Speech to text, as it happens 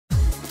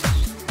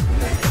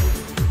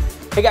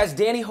Hey guys,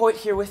 Danny Hoyt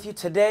here with you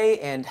today,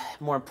 and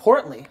more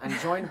importantly, I'm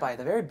joined by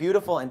the very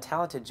beautiful and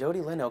talented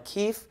Jodi Lyn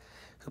O'Keefe,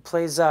 who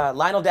plays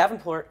Lionel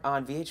Davenport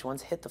on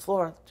VH1's Hit the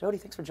Floor. Jodi,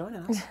 thanks for joining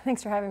us.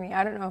 Thanks for having me.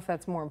 I don't know if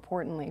that's more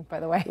importantly, by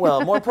the way.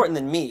 Well, more important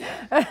than me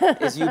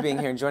is you being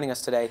here and joining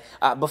us today.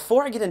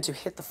 Before I get into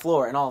Hit the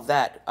Floor and all of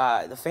that,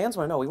 the fans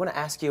want to know, we want to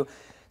ask you,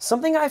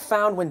 something I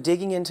found when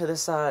digging into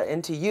this,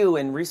 into you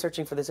and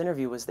researching for this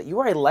interview was that you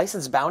are a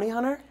licensed bounty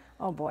hunter.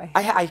 Oh boy.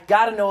 I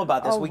got to know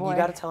about this. Oh, boy. You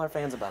got to tell our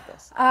fans about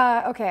this.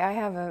 Okay, I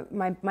have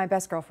my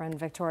best girlfriend,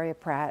 Victoria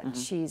Pratt.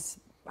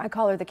 I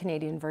call her the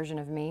Canadian version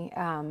of me.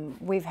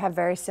 We've had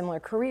very similar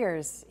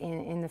careers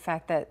in the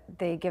fact that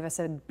they give us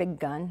a big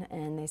gun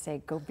and they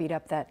say, go beat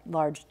up that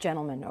large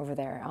gentleman over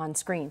there on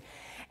screen.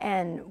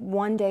 And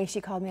one day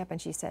she called me up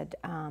and she said,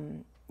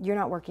 you're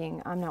not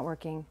working, I'm not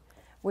working.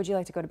 Would you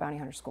like to go to bounty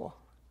hunter school?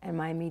 And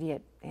my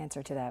immediate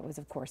answer to that was,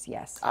 of course,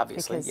 yes.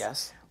 Obviously,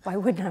 yes. Why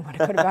wouldn't I want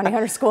to go to bounty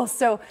hunter school?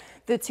 So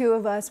the two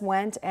of us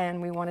went,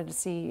 and we wanted to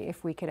see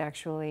if we could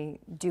actually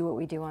do what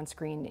we do on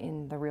screen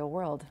in the real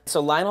world. So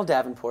Lionel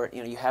Davenport,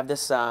 you know, you have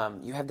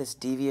this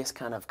devious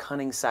kind of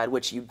cunning side,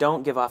 which you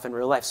don't give off in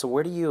real life. So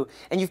where do you?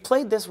 And you've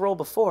played this role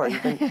before.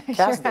 You've been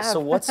cast this. So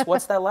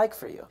what's that like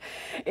for you?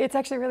 It's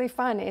actually really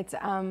fun. It's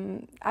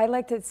I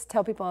like to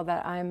tell people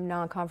that I'm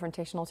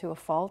non-confrontational to a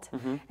fault,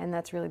 and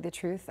that's really the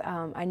truth.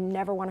 I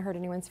never want to hurt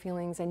anyone's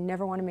feelings. I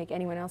never want to make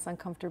anyone else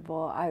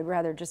uncomfortable. I'd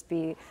rather just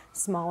be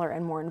smaller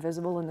and more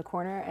invisible in the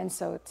corner, and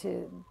so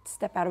to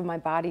step out of my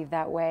body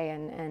that way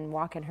and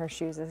walk in her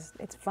shoes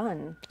it's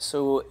fun.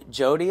 So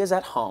Jodi is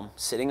at home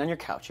sitting on your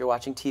couch, you're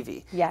watching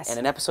TV, yes, and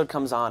an episode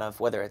comes on of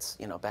whether it's,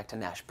 you know, back to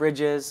Nash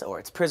Bridges or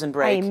it's Prison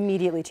Break. I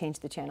immediately change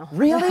the channel.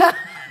 Really?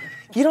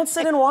 You don't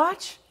sit and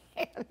watch?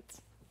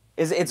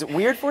 It's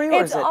weird for you,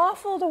 or it's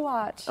awful to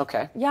watch.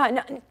 Okay. Yeah,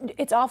 no,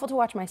 it's awful to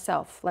watch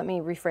myself. Let me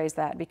rephrase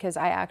that, because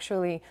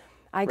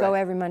I go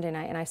every Monday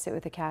night and I sit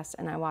with the cast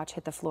and I watch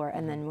Hit the Floor,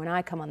 and then when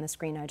I come on the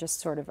screen, I just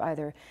sort of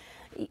either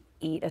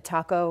eat a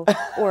taco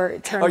or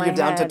turn my head. Or you're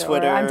down to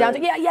Twitter. I'm down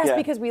to,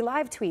 because we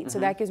live tweet, so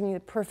that gives me the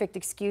perfect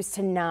excuse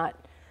to not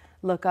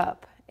look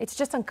up. It's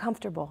just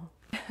uncomfortable.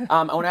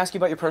 I want to ask you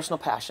about your personal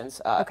passions.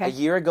 Okay. A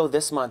year ago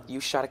this month, you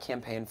shot a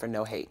campaign for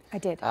No Hate. I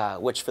did.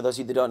 Which, for those of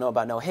you that don't know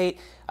about No Hate,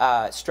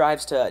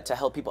 strives to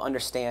help people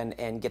understand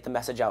and get the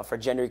message out for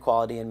gender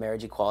equality and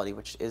marriage equality,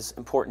 which is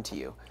important to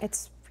you.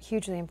 It's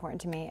hugely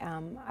important to me.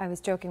 I was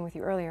joking with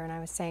you earlier, and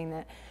I was saying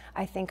that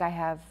I think I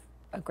have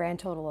a grand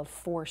total of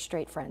 4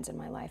 straight friends in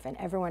my life, and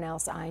everyone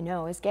else I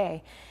know is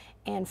gay.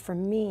 And for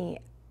me,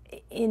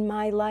 in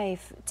my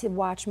life, to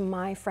watch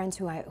my friends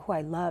who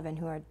I love and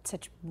who are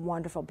such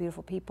wonderful,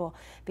 beautiful people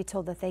be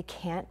told that they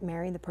can't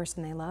marry the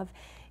person they love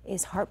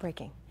is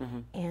heartbreaking.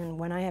 And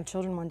when I have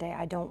children one day,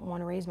 I don't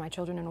want to raise my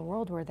children in a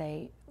world where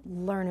they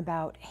learn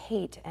about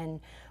hate and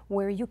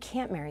where you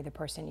can't marry the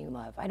person you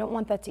love. I don't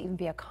want that to even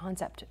be a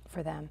concept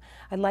for them.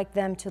 I'd like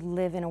them to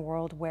live in a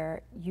world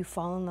where you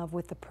fall in love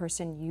with the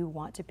person you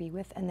want to be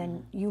with, and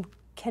then you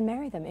can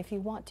marry them if you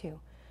want to.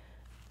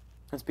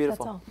 That's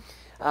beautiful.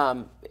 That's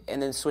all.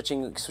 And then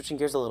switching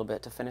gears a little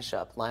bit to finish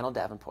up, Lionel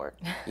Davenport,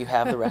 you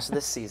have the rest of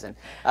this season.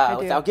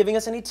 Without giving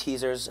us any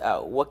teasers,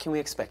 what can we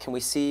expect? Can we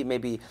see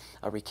maybe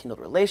a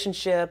rekindled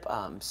relationship,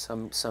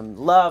 some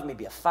love,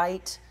 maybe a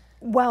fight?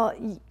 Well,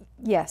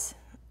 yes.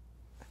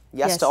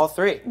 Yes to all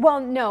 3.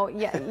 Well, no,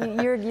 yeah,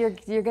 you're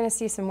going to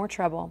see some more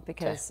trouble,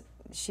 because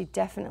she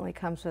definitely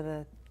comes with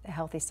a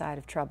healthy side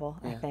of trouble,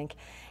 I think,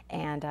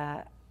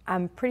 and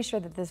I'm pretty sure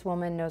that this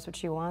woman knows what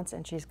she wants,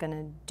 and she's going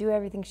to do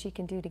everything she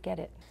can do to get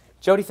it.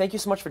 Jodi, thank you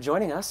so much for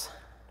joining us.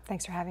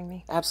 Thanks for having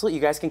me. Absolutely.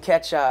 You guys can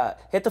catch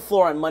Hit the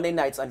Floor on Monday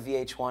nights on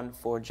VH1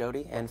 for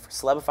Jodi, and for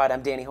Celebified,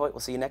 I'm Danny Hoyt. We'll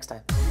see you next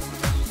time.